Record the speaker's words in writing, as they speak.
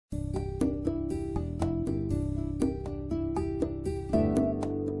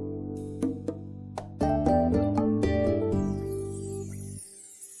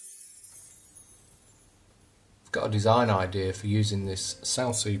design idea for using this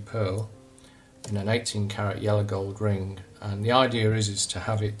South Sea pearl in an 18 karat yellow gold ring, and the idea is to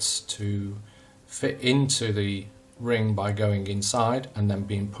have it to fit into the ring by going inside and then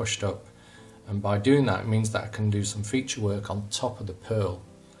being pushed up, and by doing that it means that I can do some feature work on top of the pearl.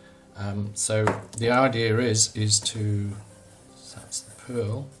 So the idea is to, that's the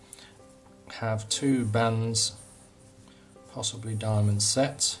pearl, have two bands, possibly diamond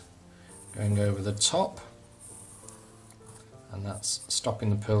set, going over the top, and that's stopping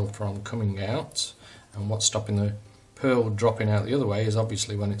the pearl from coming out. And what's stopping the pearl dropping out the other way is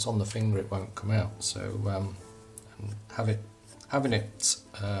obviously when it's on the finger it won't come out. So having it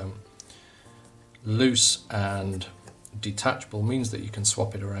loose and detachable means that you can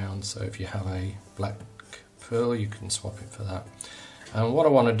swap it around. So if you have a black pearl, you can swap it for that. And what I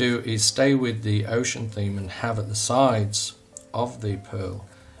want to do is stay with the ocean theme and have at the sides of the pearl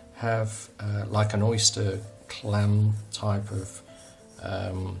have like an oyster clam type of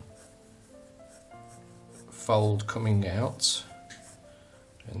fold coming out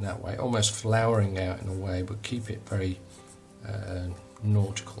in that way, almost flowering out in a way, but keep it very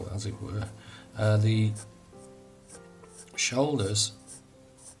nautical, as it were. The shoulders,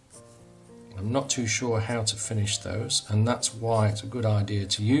 I'm not too sure how to finish those, and that's why it's a good idea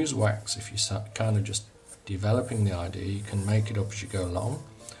to use wax. If you're kind of just developing the idea, you can make it up as you go along,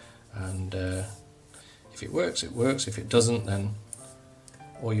 and if it works, it works. If it doesn't, then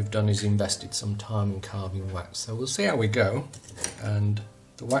all you've done is invested some time in carving wax. So we'll see how we go, and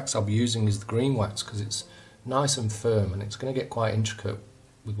the wax I'll be using is the green wax because it's nice and firm, and it's going to get quite intricate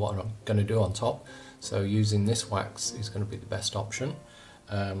with what I'm going to do on top. So using this wax is going to be the best option.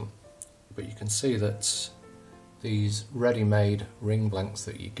 But you can see that these ready-made ring blanks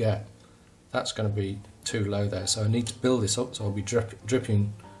that you get, that's going to be too low there. So I need to build this up. So I'll be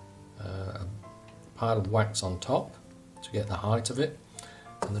dripping a pile of wax on top to get the height of it.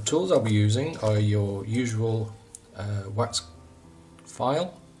 And the tools I'll be using are your usual wax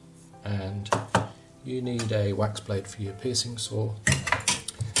file, and you need a wax blade for your piercing saw.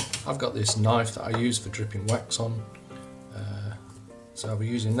 I've got this knife that I use for dripping wax on, so I'll be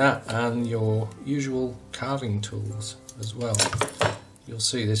using that, and your usual carving tools as well. You'll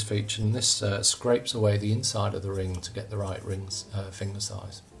see this feature, and this scrapes away the inside of the ring to get the right finger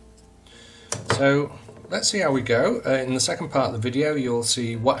size. So let's see how we go. In the second part of the video you'll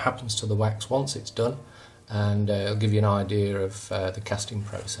see what happens to the wax once it's done, and it'll give you an idea of the casting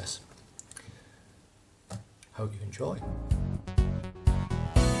process. Hope you enjoy.